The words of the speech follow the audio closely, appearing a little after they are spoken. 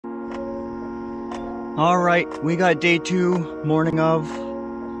Alright, we got day 2, morning of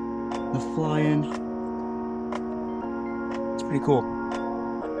the fly-in. It's pretty cool.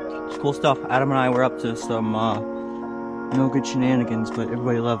 It's cool stuff. Adam and I were up to some no good shenanigans, but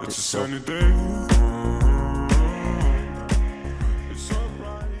everybody loved it. So.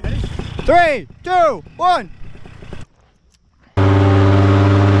 3, 2, 1.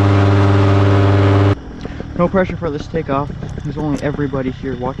 No pressure for this takeoff. There's only everybody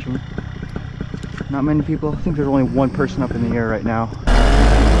here watching. Not many people. I think there's only one person up in the air right now.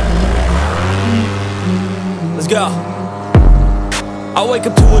 Let's go. I wake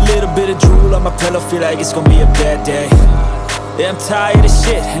up to a little bit of drool on my pillow, feel like it's gonna be a bad day. Yeah, I'm tired of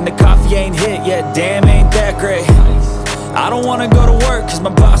shit, and the coffee ain't hit yet, damn, ain't that great. I don't wanna go to work, cause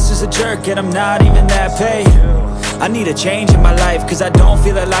my boss is a jerk, and I'm not even that paid. I need a change in my life, cause I don't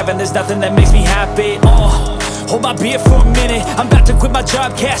feel alive, and there's nothing that makes me happy. Hold my beer for a minute. I'm about to quit my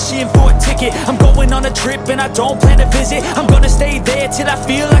job, cash in for a ticket. I'm going on a trip and I don't plan to visit. I'm gonna stay there till I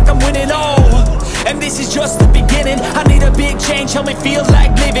feel like I'm winning. Oh, and this is just the beginning. I need a big change, help me feel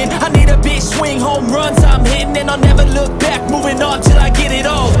like living. I need a big swing, home runs I'm hitting, and I'll never look back, moving on till I get it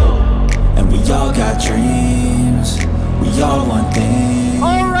all. And we all got dreams, we all want things.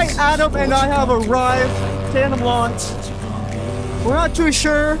 Alright, Adam and I have arrived. Tandem launch. We're not too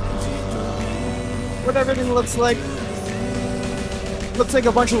sure what everything looks like. Looks like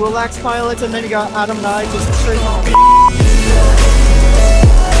a bunch of relaxed pilots, and then you got Adam and I just straight on.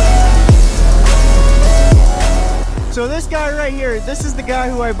 So this guy right here, this is the guy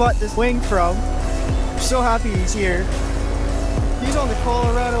who I bought this wing from. I'm so happy he's here. He's on the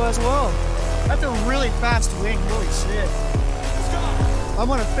Colorado as well. That's a really fast wing, holy shit.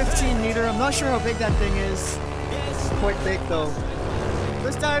 I'm on a 15 meter, I'm not sure how big that thing is. It's quite big though.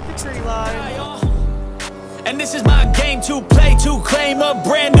 Let's dive the tree line. And this is my game to play, to claim a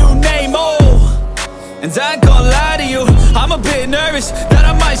brand new name, and I ain't gonna lie to you, I'm a bit nervous that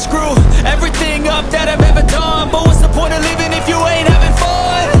I might screw everything up that I've ever done. But what's the point of living if you ain't having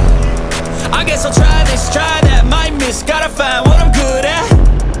fun? I guess I'll try this, try that, might miss, gotta find what I'm good at.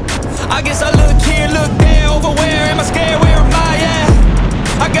 I guess I look here, look there, over where am I scared, where am I at?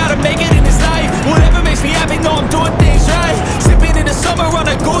 I gotta make it in this life, whatever makes me happy, know I'm doing things right. Sipping in the summer on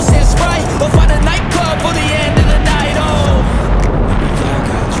a goose and Sprite, or find a nightclub for the end of the night,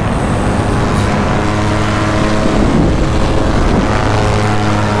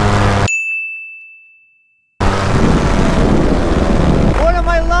 One of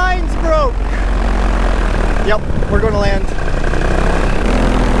my lines broke! Yep, we're gonna land.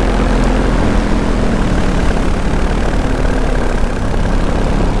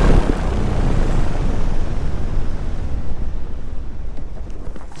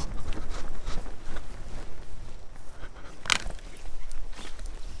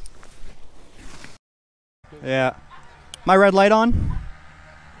 Yeah. My red light on?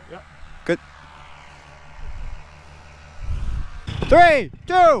 Yep. Good. 3,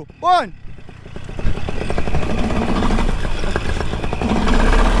 2, 1.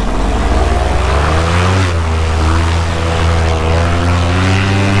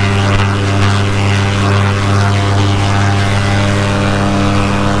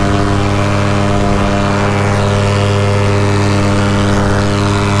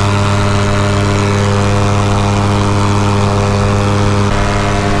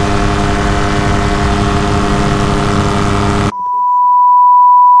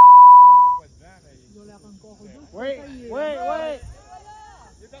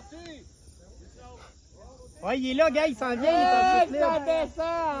 Ouais, il est là, gars, il s'en vient, il est en train de ça descend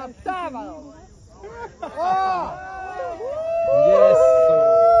en tabac. Oh! Yes!